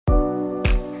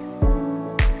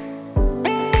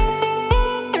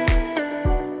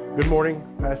Good morning,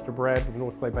 Pastor Brad with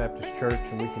North Clay Baptist Church,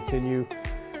 and we continue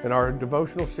in our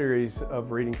devotional series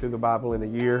of reading through the Bible in a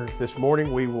year. This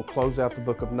morning we will close out the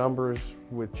book of Numbers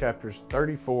with chapters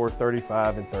 34,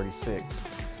 35, and 36.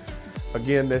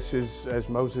 Again, this is as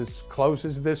Moses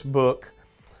closes this book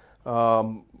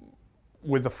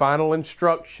with the final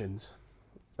instructions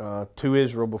to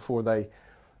Israel before they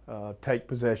take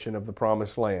possession of the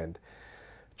promised land.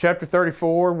 Chapter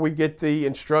 34, we get the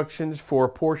instructions for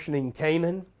apportioning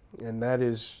Canaan, and that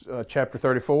is chapter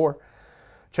 34.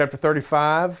 Chapter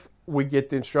 35, we get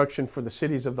the instruction for the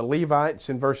cities of the Levites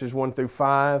in verses 1 through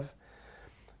 5.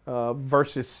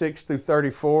 Verses 6 through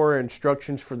 34,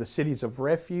 instructions for the cities of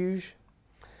refuge.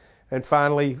 And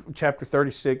finally, chapter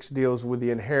 36 deals with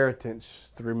the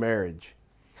inheritance through marriage.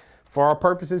 For our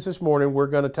purposes this morning, we're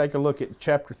going to take a look at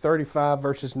chapter 35,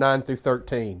 verses 9 through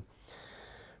 13.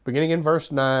 Beginning in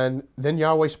verse 9, Then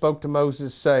Yahweh spoke to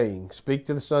Moses, saying, Speak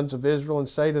to the sons of Israel and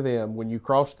say to them, When you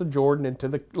cross the Jordan into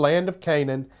the land of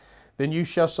Canaan, then you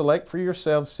shall select for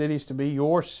yourselves cities to be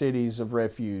your cities of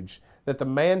refuge, that the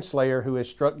manslayer who has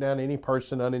struck down any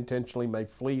person unintentionally may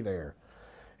flee there.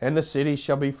 And the cities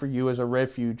shall be for you as a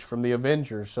refuge from the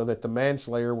avenger, so that the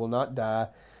manslayer will not die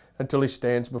until he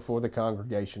stands before the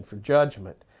congregation for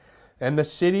judgment. And the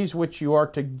cities which you are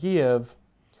to give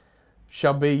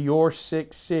shall be your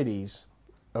 6 cities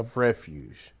of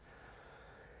refuge.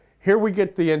 Here we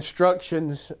get the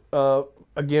instructions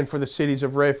again for the cities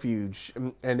of refuge.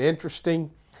 And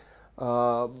interesting,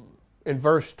 in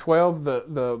verse 12,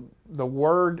 the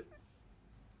word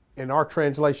in our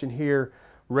translation here,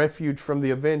 refuge from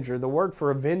the avenger, the word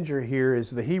for avenger here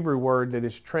is the Hebrew word that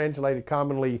is translated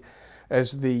commonly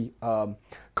as the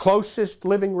closest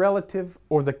living relative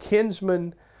or the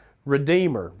kinsman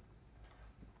redeemer.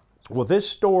 Well, this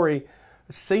story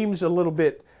seems a little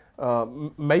bit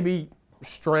maybe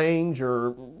strange,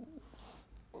 or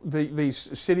these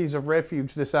cities of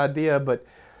refuge, this idea, but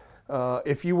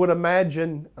if you would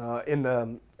imagine in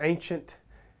the ancient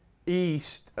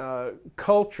East,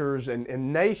 cultures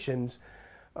and nations,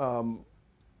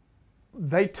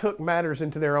 they took matters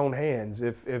into their own hands.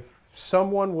 If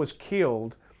someone was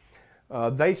killed,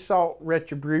 they sought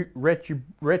retribution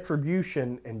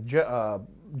and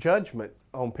judgment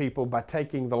on people by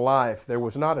taking the life. There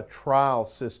was not a trial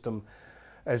system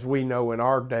as we know in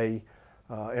our day,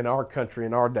 in our country,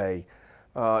 in our day.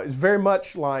 It's very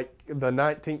much like the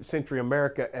 19th century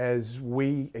America as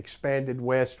we expanded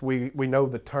west. We know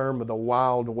the term of the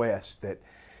Wild West, that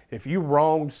if you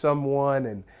wronged someone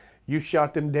and you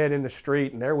shot them dead in the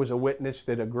street and there was a witness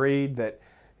that agreed that,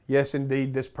 yes,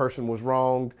 indeed, this person was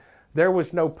wronged, there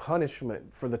was no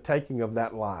punishment for the taking of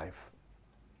that life.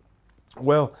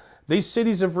 Well, these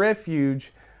cities of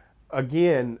refuge,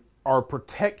 again, are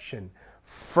protection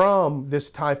from this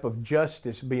type of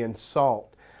justice being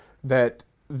sought. That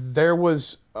there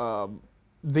was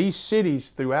these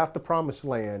cities throughout the Promised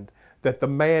Land that the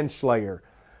manslayer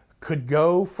could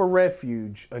go for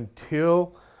refuge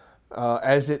until,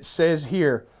 as it says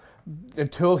here,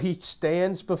 until he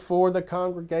stands before the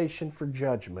congregation for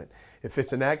judgment. If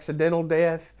it's an accidental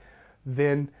death,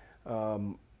 then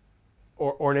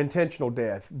or an intentional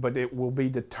death, but it will be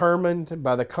determined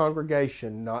by the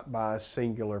congregation, not by a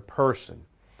singular person.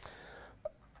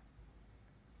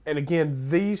 And again,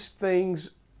 these things,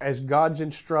 as God's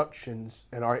instructions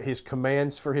and His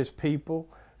commands for His people,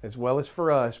 as well as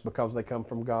for us, because they come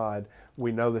from God,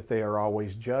 we know that they are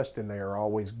always just and they are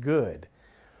always good.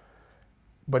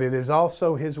 But it is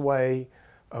also His way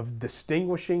of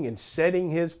distinguishing and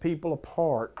setting His people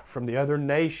apart from the other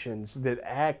nations that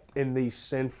act in these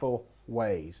sinful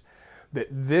ways. That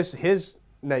His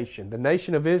nation, the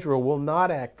nation of Israel, will not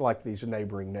act like these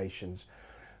neighboring nations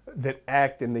that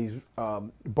act in these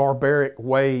barbaric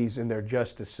ways in their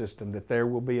justice system, that there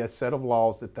will be a set of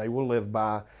laws that they will live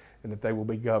by and that they will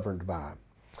be governed by.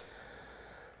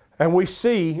 And we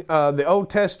see the Old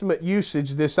Testament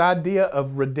usage, this idea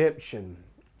of redemption,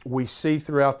 we see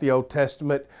throughout the Old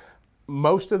Testament.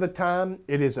 Most of the time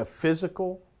it is a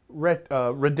physical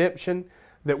redemption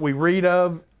that we read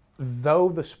of, though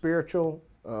the spiritual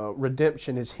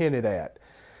redemption is hinted at.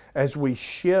 As we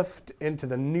shift into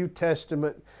the New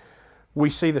Testament,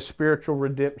 we see the spiritual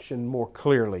redemption more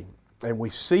clearly. And we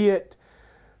see it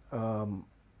in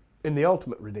the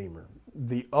ultimate Redeemer,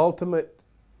 the ultimate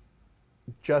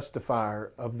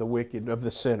justifier of the wicked, of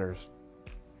the sinners.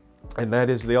 And that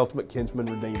is the ultimate kinsman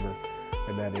Redeemer,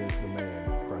 and that is the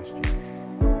man, Christ Jesus.